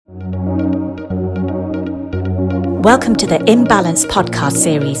Welcome to the Imbalance podcast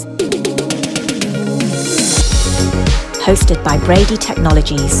series, hosted by Brady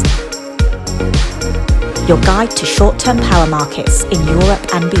Technologies, your guide to short-term power markets in Europe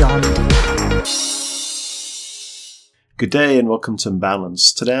and beyond. Good day and welcome to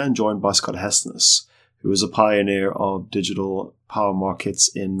Imbalance. Today I'm joined by Scott Hestnes, who is a pioneer of digital power markets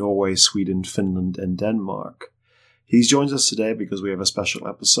in Norway, Sweden, Finland, and Denmark. He joins us today because we have a special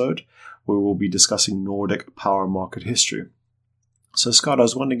episode where we'll be discussing Nordic power market history. So Scott, I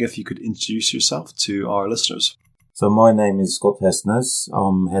was wondering if you could introduce yourself to our listeners. So my name is Scott Hestnes.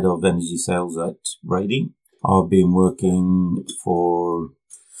 I'm head of energy sales at Brady. I've been working for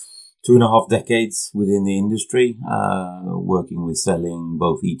 2.5 decades within the industry, working with selling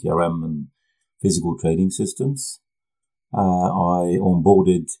both ETRM and physical trading systems. I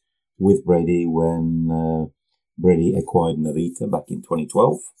onboarded with Brady when Brady acquired Navita back in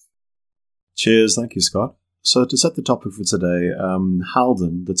 2012. Cheers, thank you, Scott. So to set the topic for today,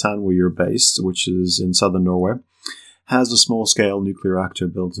 Halden, the town where you're based, which is in southern Norway, has a small-scale nuclear reactor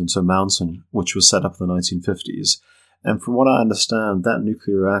built into a mountain, which was set up in the 1950s. And from what I understand, that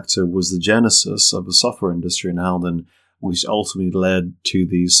nuclear reactor was the genesis of a software industry in Halden, which ultimately led to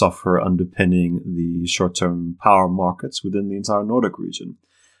the software underpinning the short-term power markets within the entire Nordic region,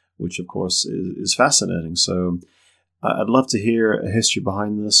 which, of course, is fascinating. So I'd love to hear a history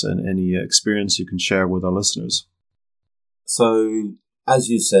behind this and any experience you can share with our listeners. So, as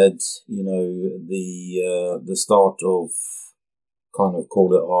you said, the start of kind of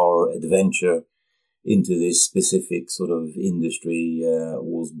call it our adventure into this specific sort of industry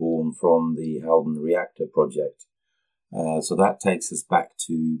was born from the Halden reactor project. So that takes us back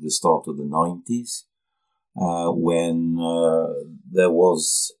to the start of the 90s when there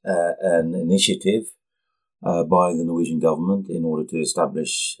was an initiative by the Norwegian government in order to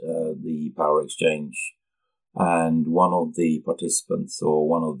establish the power exchange. And one of the participants or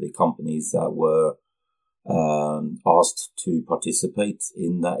one of the companies that were asked to participate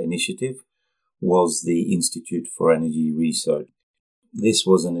in that initiative was the Institute for Energy Research. This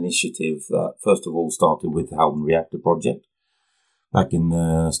was an initiative that first of all started with the Halden Reactor Project back in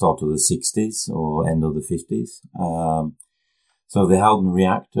the start of the 60s or end of the 50s. So the Halden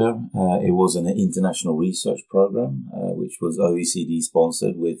Reactor, it was an international research program, which was OECD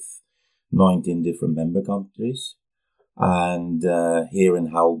sponsored with 19 different member countries. And here in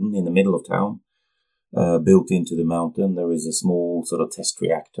Halden, in the middle of town, built into the mountain, there is a small sort of test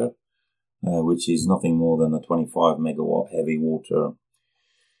reactor, which is nothing more than a 25 megawatt heavy water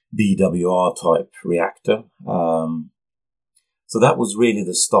BWR type reactor. So that was really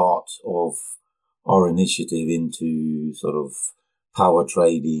the start of our initiative into sort of power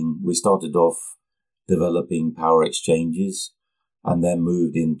trading. We started off developing power exchanges and then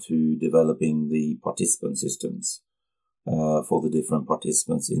moved into developing the participant systems for the different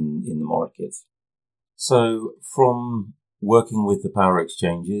participants in the market. So from working with the power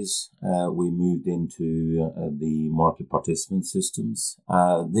exchanges, we moved into the market participant systems.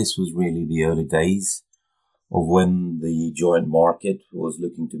 This was really the early days of when the joint market was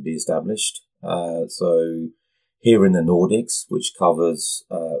looking to be established. So here in the Nordics, which covers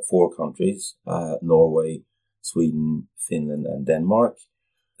 4 countries, Norway, Sweden, Finland and Denmark,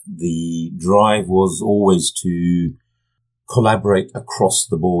 the drive was always to collaborate across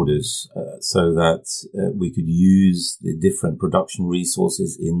the borders so that we could use the different production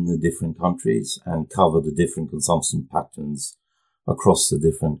resources in the different countries and cover the different consumption patterns across the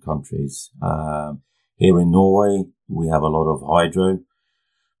different countries. Here in Norway, we have a lot of hydro,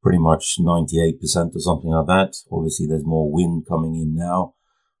 pretty much 98% or something like that. Obviously, there's more wind coming in now,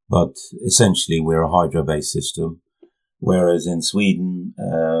 but essentially we're a hydro-based system. Whereas in Sweden,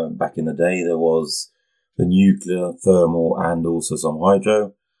 back in the day, there was the nuclear, thermal, and also some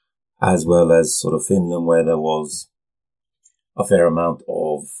hydro, as well as sort of Finland, where there was a fair amount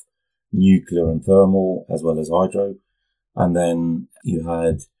of nuclear and thermal, as well as hydro. And then you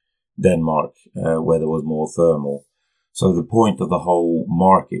had Denmark, where there was more thermal. So the point of the whole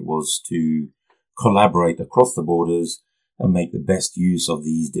market was to collaborate across the borders and make the best use of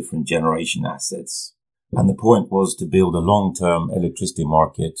these different generation assets. And the point was to build a long-term electricity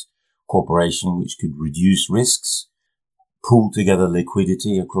market corporation which could reduce risks, pool together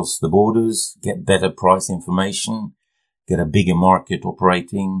liquidity across the borders, get better price information, get a bigger market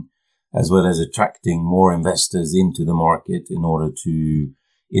operating, as well as attracting more investors into the market in order to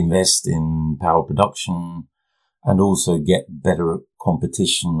invest in power production and also get better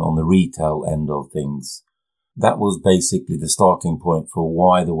competition on the retail end of things. That was basically the starting point for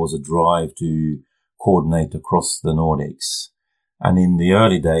why there was a drive to coordinate across the Nordics. And in the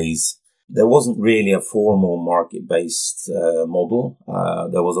early days, there wasn't really a formal market-based model.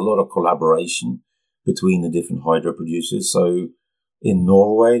 There was a lot of collaboration between the different hydro producers. So in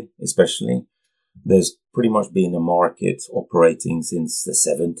Norway, especially, there's pretty much been a market operating since the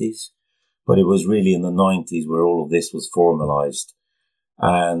 70s. But it was really in the 90s where all of this was formalized.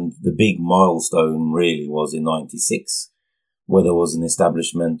 And the big milestone really was in 96, where there was an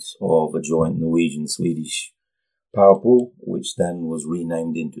establishment of a joint Norwegian-Swedish power pool, which then was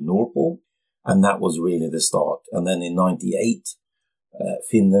renamed into Nordpool. And that was really the start. And then in 98,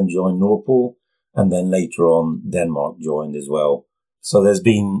 Finland joined Nordpool. And then later on, Denmark joined as well. So there's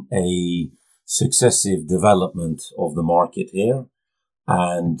been a successive development of the market here.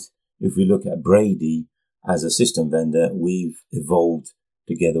 And if we look at Brady as a system vendor, we've evolved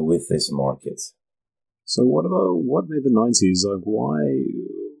together with this market. So what made the 90s? Like,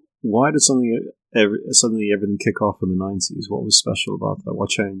 why did suddenly everything kick off in the 90s? What was special about that? What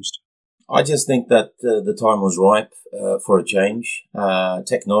changed? I just think that the time was ripe for a change.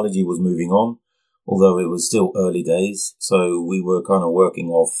 Technology was moving on, although it was still early days. So we were kind of working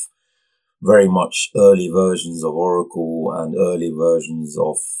off very much early versions of Oracle and early versions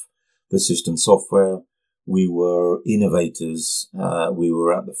of the system software. We were innovators. We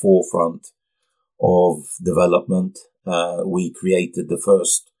were at the forefront of development. We created the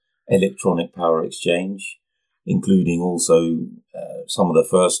first electronic power exchange, including also some of the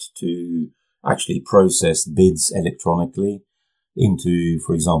first to actually process bids electronically into,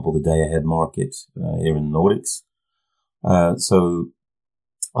 for example, the day-ahead market here in the Nordics. So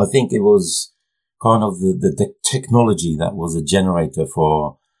I think it was kind of the technology that was a generator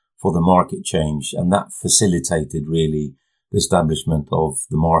for the market change, and that facilitated really the establishment of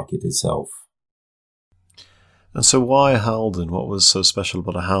the market itself. And so why Halden? What was so special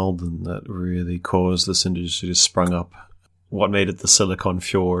about a Halden that really caused this industry to sprung up? What made it the Silicon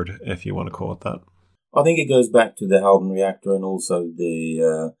Fjord, if you want to call it that? I think it goes back to the Halden reactor and also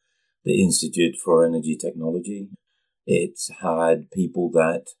the Institute for Energy Technology. It had people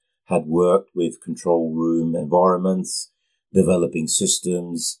that had worked with control room environments, developing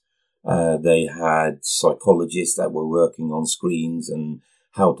systems. They had psychologists that were working on screens and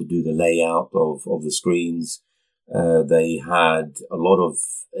how to do the layout of the screens. They had a lot of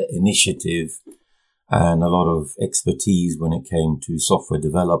initiative and a lot of expertise when it came to software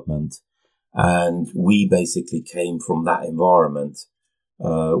development. And we basically came from that environment.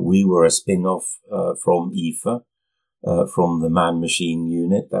 We were a spin-off from IFE, from the man-machine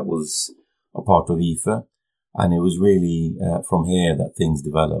unit that was a part of IFE. And it was really from here that things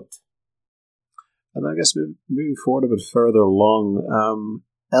developed. And I guess moving forward a bit further along,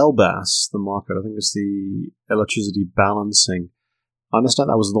 ELBAS, the market, I think it's the electricity balancing. I understand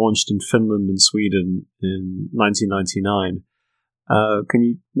that was launched in Finland and Sweden in 1999. Can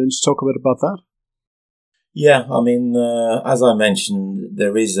you just talk a bit about that? Yeah, I mean, as I mentioned,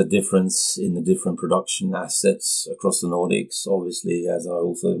 there is a difference in the different production assets across the Nordics. Obviously, as I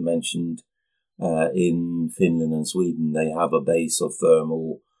also mentioned, in Finland and Sweden, they have a base of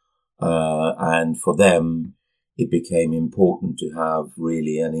thermal. And for them, it became important to have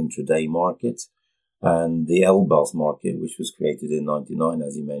really an intraday market. And the ELBAS market, which was created in 1999,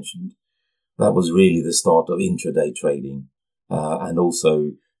 as you mentioned, that was really the start of intraday trading and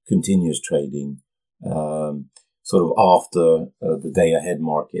also continuous trading. Sort of after the day-ahead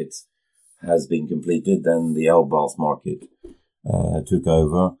market has been completed, then the ELBAS market took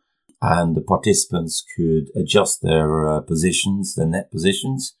over, and the participants could adjust their positions, their net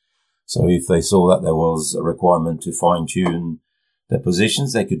positions. So if they saw that there was a requirement to fine-tune their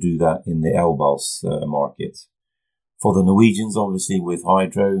positions, they could do that in the ELBAS market. For the Norwegians, obviously, with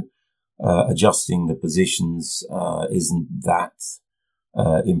hydro, adjusting the positions isn't that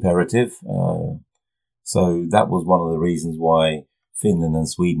imperative. So that was one of the reasons why Finland and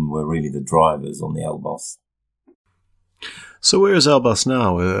Sweden were really the drivers on the ELBAS. So where is ELBAS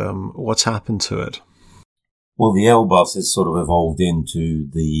now? What's happened to it? Well, the ELBAS has sort of evolved into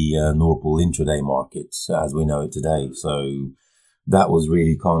the Nordpool intraday market as we know it today. So that was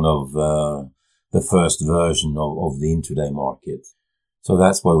really kind of the first version of the intraday market. So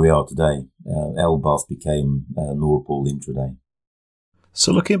that's where we are today. ELBAS became Nordpool intraday.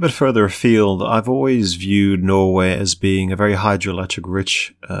 So looking a bit further afield, I've always viewed Norway as being a very hydroelectric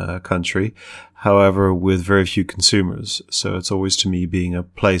rich country, however, with very few consumers. So it's always to me being a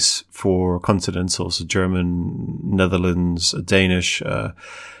place for continental, so German, Netherlands, Danish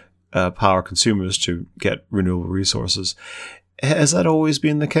power consumers to get renewable resources. Has that always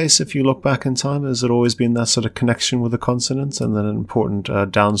been the case if you look back in time? Has it always been that sort of connection with the continent and then an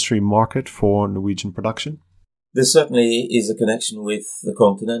important downstream market for Norwegian production? There certainly is a connection with the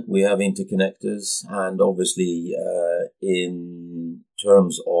continent. We have interconnectors, and obviously, in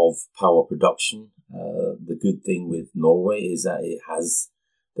terms of power production, the good thing with Norway is that it has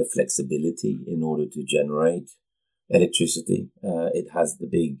the flexibility in order to generate electricity. It has the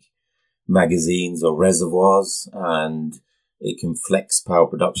big magazines or reservoirs, and it can flex power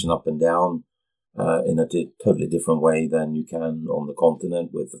production up and down in a totally different way than you can on the continent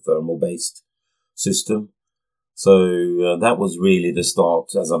with the thermal-based system. So that was really the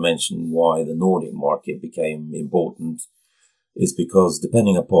start, as I mentioned, why the Nordic market became important, is because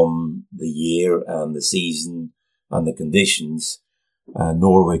depending upon the year and the season and the conditions,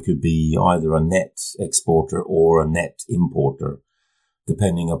 Norway could be either a net exporter or a net importer,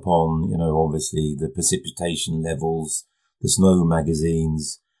 depending upon, obviously the precipitation levels, the snow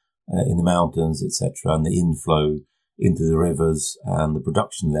magazines in the mountains, etc., and the inflow into the rivers and the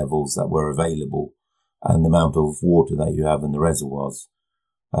production levels that were available and the amount of water that you have in the reservoirs.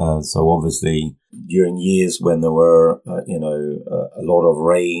 So obviously during years when there were, a lot of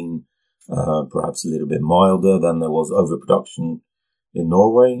rain, perhaps a little bit milder, then there was overproduction in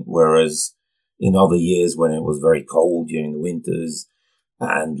Norway, whereas in other years when it was very cold during the winters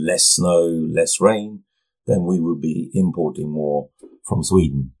and less snow, less rain, then we would be importing more from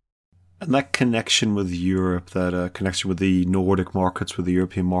Sweden. And that connection with Europe, that connection with the Nordic markets, with the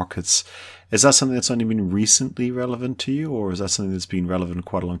European markets, is that something that's only been recently relevant to you, or is that something that's been relevant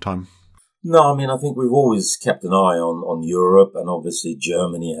quite a long time? No, I think we've always kept an eye on Europe, and obviously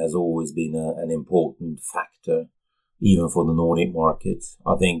Germany has always been an important factor, even for the Nordic market.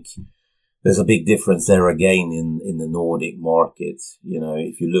 I think there's a big difference there again in the Nordic market.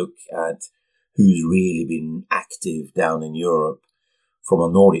 If you look at who's really been active down in Europe, from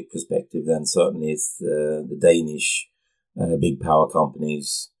a Nordic perspective, then certainly it's the Danish big power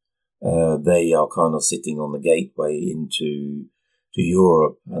companies. They are kind of sitting on the gateway into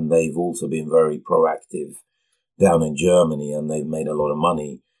Europe, and they've also been very proactive down in Germany, and they've made a lot of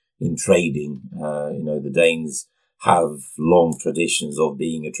money in trading. The Danes have long traditions of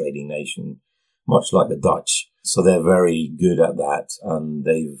being a trading nation, much like the Dutch. So they're very good at that, and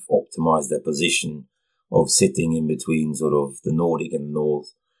they've optimized their position of sitting in between sort of the Nordic and the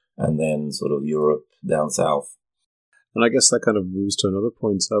north, and then sort of Europe down south. And I guess that kind of moves to another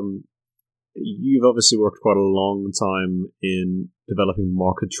point. You've obviously worked quite a long time in developing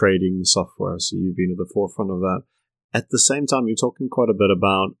market trading software, so you've been at the forefront of that. At the same time, you're talking quite a bit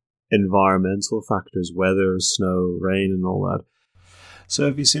about environmental factors, weather, snow, rain, and all that. So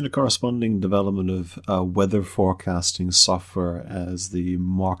have you seen a corresponding development of weather forecasting software as the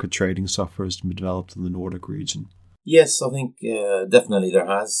market trading software has been developed in the Nordic region? Yes, I think definitely there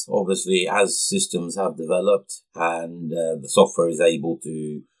has. Obviously, as systems have developed and the software is able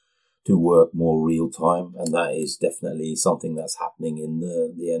to work more real time, and that is definitely something that's happening in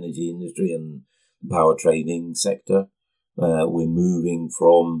the energy industry and the power trading sector. We're moving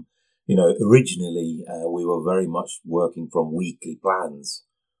from, originally we were very much working from weekly plans.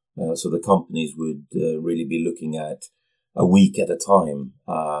 So the companies would really be looking at a week at a time.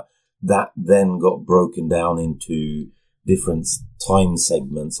 That then got broken down into different time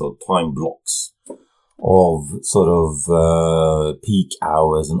segments or time blocks of sort of peak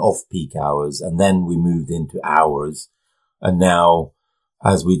hours and off-peak hours. And then we moved into hours. And now,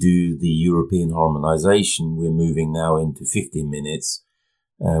 as we do the European harmonization, we're moving now into 15 minutes,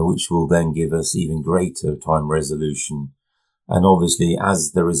 which will then give us even greater time resolution. And obviously,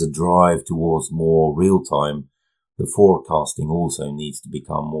 as there is a drive towards more real time, the forecasting also needs to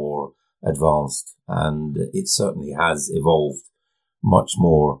become more advanced. And it certainly has evolved much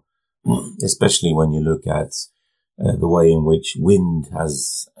more, especially when you look at the way in which wind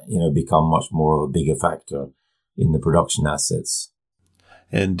has, become much more of a bigger factor in the production assets.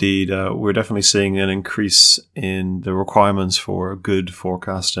 Indeed, we're definitely seeing an increase in the requirements for good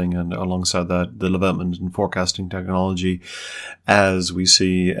forecasting, and alongside that, the development in forecasting technology, as we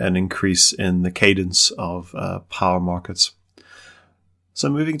see an increase in the cadence of power markets. So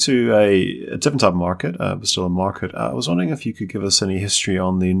moving to a different type of market, but still a market, I was wondering if you could give us any history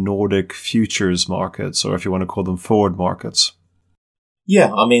on the Nordic futures markets, or if you want to call them forward markets.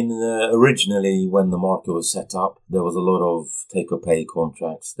 Yeah, originally when the market was set up, there was a lot of take-or-pay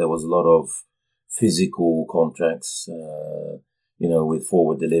contracts. There was a lot of physical contracts, with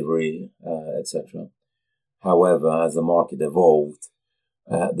forward delivery, etc. However, as the market evolved,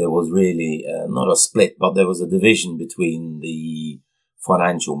 there was really not a split, but there was a division between the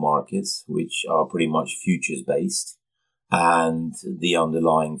financial markets, which are pretty much futures-based, and the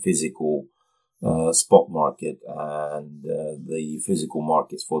underlying physical spot market and the physical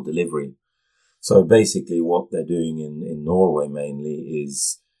markets for delivery. So basically what they're doing in Norway mainly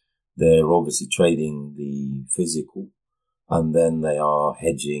is they're obviously trading the physical, and then they are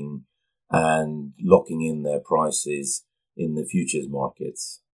hedging and locking in their prices in the futures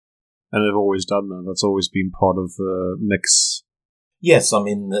markets. And they've always done that. That's always been part of the mix. Yes, I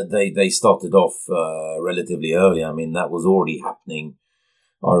mean, they started off relatively early. I mean, that was already happening.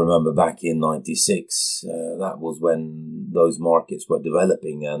 I remember back in 96, that was when those markets were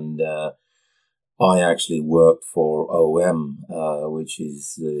developing, and I actually worked for OM, which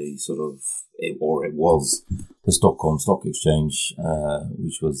is the it was the Stockholm Stock Exchange,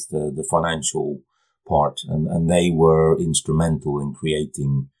 which was the financial part, and they were instrumental in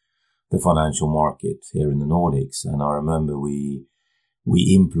creating the financial market here in the Nordics. And I remember we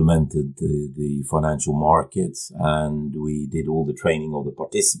implemented the financial markets, and we did all the training of the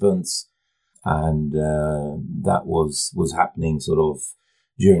participants, and that was happening sort of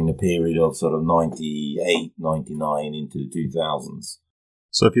during the period of sort of 98, 99 into the 2000s.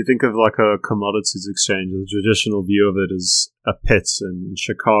 So if you think of like a commodities exchange, the traditional view of it is a pit in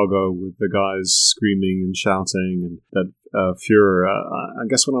Chicago with the guys screaming and shouting and that furor. I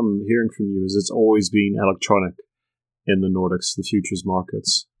guess what I'm hearing from you is it's always been electronic in the Nordics, the futures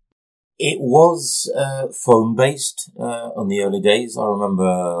markets. It was phone-based on the early days. I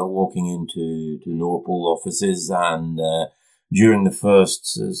remember walking into Nord Pool offices, and during the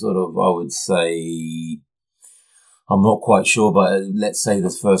first I would say, I'm not quite sure, but let's say the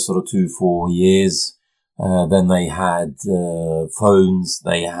first 2-4 years, then they had phones,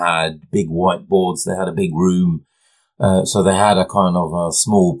 they had big whiteboards, they had a big room. So they had a kind of a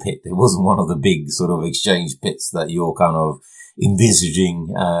small pit. It wasn't one of the big exchange pits that you're kind of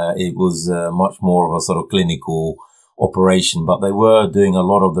envisaging. It was much more of a clinical operation, but they were doing a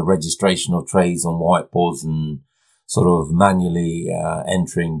lot of the registration of trades on whiteboards and manually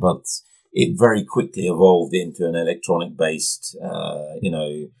entering, but it very quickly evolved into an electronic based,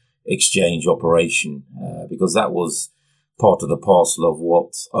 exchange operation, because that was part of the parcel of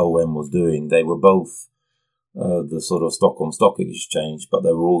what OM was doing. They were both the Stockholm Stock Exchange, but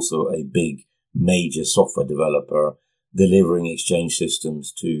they were also a big major software developer delivering exchange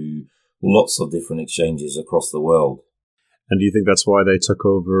systems to lots of different exchanges across the world. And do you think that's why they took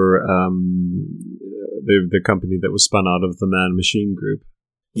over the company that was spun out of the Man Machine Group?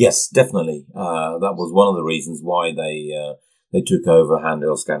 Yes, definitely. That was one of the reasons why they took over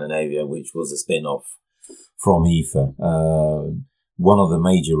Handel Scandinavia, which was a spin-off from IFE. One of the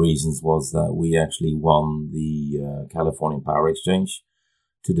major reasons was that we actually won the California Power Exchange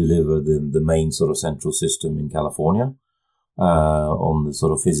to deliver the main central system in California on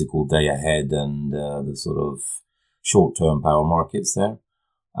the physical day ahead and the short-term power markets there.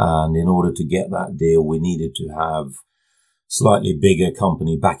 And in order to get that deal, we needed to have slightly bigger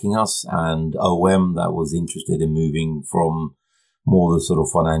company backing us, and OM that was interested in moving from more the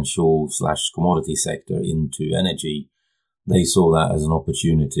financial / commodity sector into energy. They saw that as an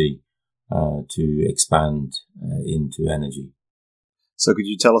opportunity to expand into energy. So could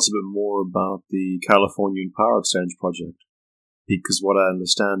you tell us a bit more about the California Power Exchange project? Because what I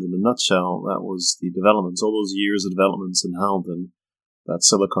understand in a nutshell, that was the developments, all those years of developments in Halden, that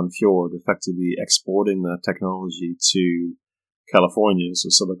Silicon Fjord effectively exporting that technology to California, so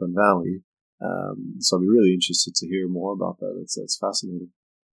Silicon Valley. So I'd be really interested to hear more about that. It's fascinating.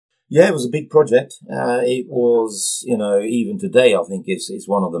 Yeah, it was a big project. It was, even today, I think it's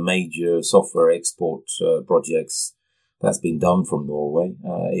one of the major software export projects that's been done from Norway.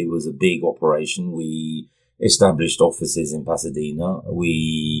 It was a big operation. We established offices in Pasadena.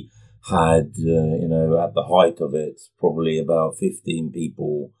 We had, at the height of it, probably about 15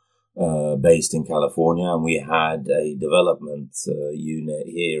 people based in California, and we had a development unit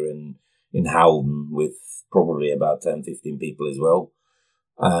here in Halden with probably about 10-15 people as well.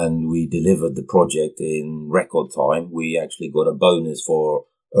 And we delivered the project in record time. We actually got a bonus for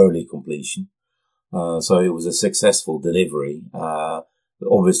early completion. So it was a successful delivery.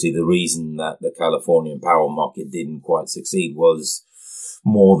 Obviously, the reason that the Californian power market didn't quite succeed was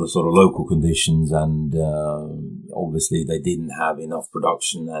more the local conditions, and obviously they didn't have enough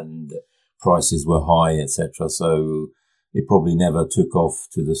production and prices were high, etc. So it probably never took off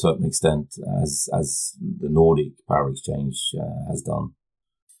to the certain extent as the Nordic Power Exchange has done.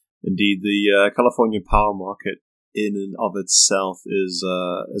 Indeed, the California power market in and of itself is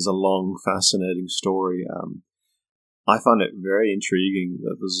a long, fascinating story. I found it very intriguing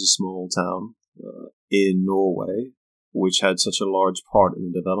that there's a small town in Norway which had such a large part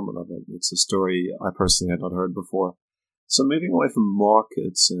in the development of it. It's a story I personally had not heard before. So moving away from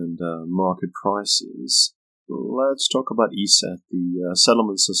markets and market prices, let's talk about ESET, the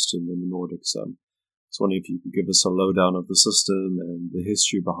settlement system in the Nordics. I was wondering if you could give us a lowdown of the system and the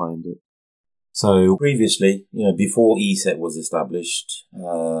history behind it. So previously, before ESET was established,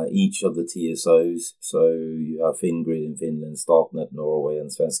 each of the TSOs, so you have Fingrid in Finland, Statnett Norway, and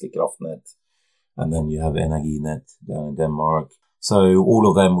Svenska Kraftnät, and then you have Energinet down in Denmark. So all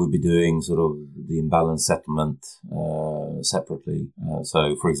of them would be doing sort of the imbalance settlement separately.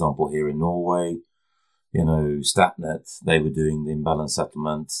 So, for example, here in Norway, Statnett, they were doing the imbalance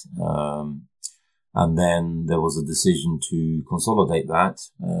settlement. And then there was a decision to consolidate that.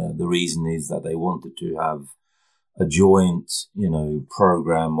 The reason is that they wanted to have a joint,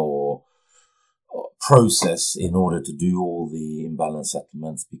 program or process in order to do all the imbalance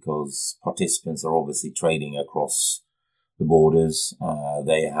settlements, because participants are obviously trading across the borders.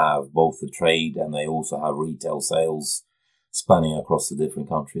 They have both the trade and they also have retail sales spanning across the different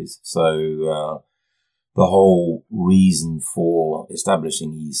countries. So the whole reason for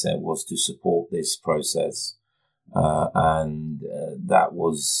establishing ESET was to support this process, and that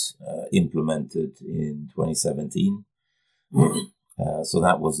was implemented in 2017. So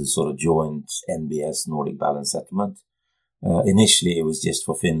that was a sort of joint NBS Nordic Balance Settlement. Initially, it was just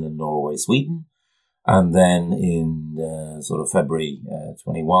for Finland, Norway, Sweden. And then in sort of February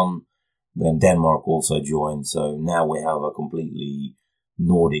 21, then Denmark also joined. So now we have a completely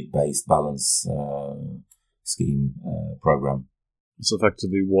Nordic-based balance scheme program. It's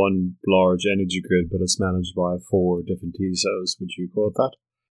effectively one large energy grid, but it's managed by 4 different TSOs. Would you call it that?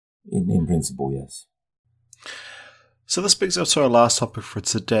 In principle, yes. So this brings us to our last topic for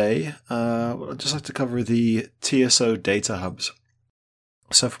today. I'd just like to cover the TSO data hubs.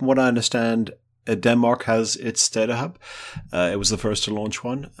 So from what I understand, Denmark has its data hub. It was the first to launch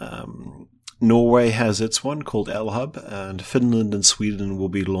one. Norway has its one called L-Hub, and Finland and Sweden will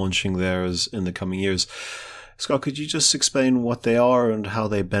be launching theirs in the coming years. Scott, could you just explain what they are and how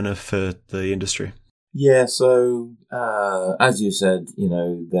they benefit the industry? Yeah, so as you said,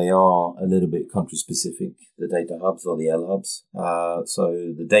 they are a little bit country specific, the data hubs or the L-Hubs.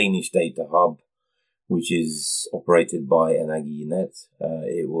 So the Danish data hub, which is operated by Energinet,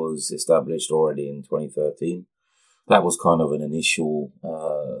 it was established already in 2013. That was kind of an initial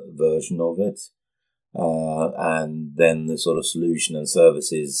version of it. And then the sort of solution and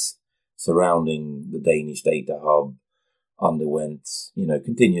services surrounding the Danish data hub underwent,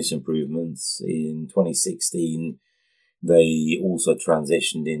 continuous improvements. In 2016, they also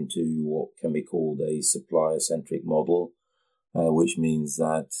transitioned into what can be called a supplier-centric model, which means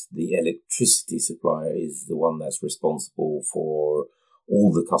that the electricity supplier is the one that's responsible for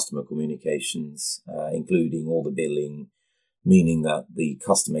all the customer communications, including all the billing, meaning that the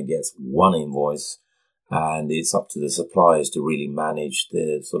customer gets one invoice and it's up to the suppliers to really manage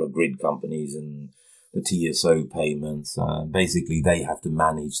the sort of grid companies and the TSO payments. Basically, they have to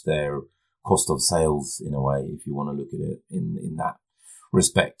manage their cost of sales in a way, if you want to look at it in that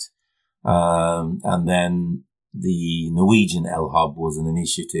respect. And then the Norwegian L-Hub was an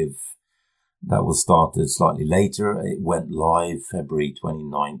initiative that was started slightly later. It went live February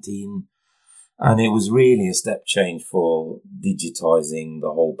 2019. And it was really a step change for digitizing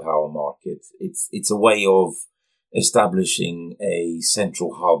the whole power market. It's a way of establishing a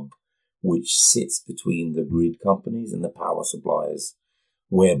central hub which sits between the grid companies and the power suppliers,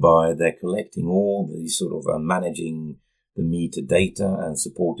 whereby they're collecting all the sort of managing the meter data and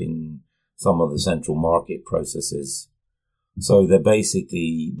supporting some of the central market processes. So they're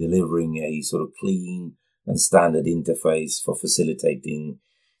basically delivering a sort of clean and standard interface for facilitating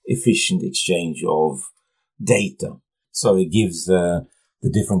efficient exchange of data. So it gives the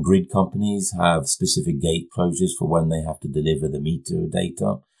different grid companies have specific gate closures for when they have to deliver the meter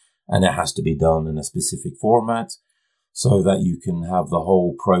data, and it has to be done in a specific format so that you can have the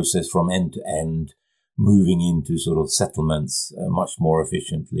whole process from end to end moving into sort of settlements much more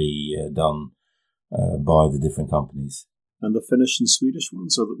efficiently done by the different companies. And the Finnish and Swedish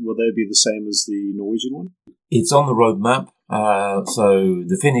ones, so will they be the same as the Norwegian one? It's on the roadmap. So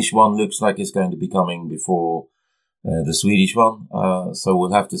the Finnish one looks like it's going to be coming before the Swedish one. So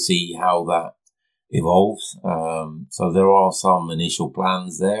we'll have to see how that evolves. So there are some initial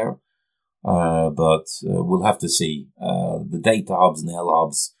plans there, but we'll have to see. The data hubs and the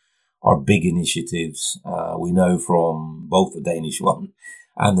L-Hubs are big initiatives. We know from both the Danish one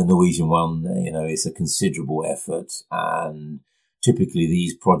and the Norwegian one, it's a considerable effort, and typically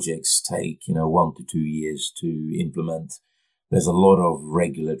these projects take, 1 to 2 years to implement. There's a lot of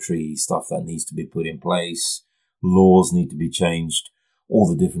regulatory stuff that needs to be put in place. Laws need to be changed. All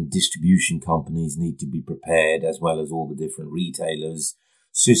the different distribution companies need to be prepared, as well as all the different retailers.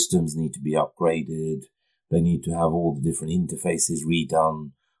 Systems need to be upgraded. They need to have all the different interfaces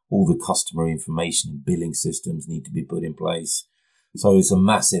redone. All the customer information and billing systems need to be put in place. So it's a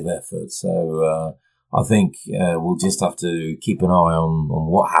massive effort. So I think we'll just have to keep an eye on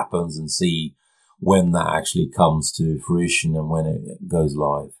what happens and see when that actually comes to fruition and when it goes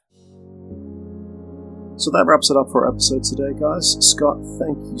live. So that wraps it up for our episode today, guys. Scott,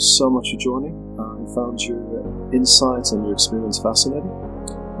 thank you so much for joining. I found your insights and your experience fascinating,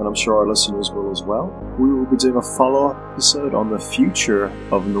 and I'm sure our listeners will as well. We will be doing a follow-up episode on the future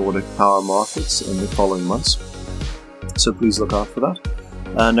of Nordic power markets in the following months, so please look out for that.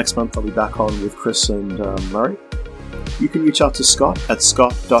 Next month I'll be back on with Chris and Murray. You can reach out to Scott at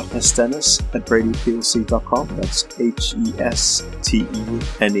scott.hestenes@bradyplc.com. That's HESTENES.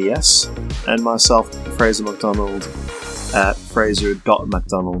 And myself, Fraser MacDonald, at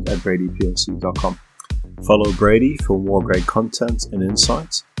fraser.macdonald@bradyplc.com. Follow Brady for more great content and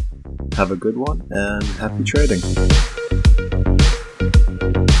insights. Have a good one and happy trading.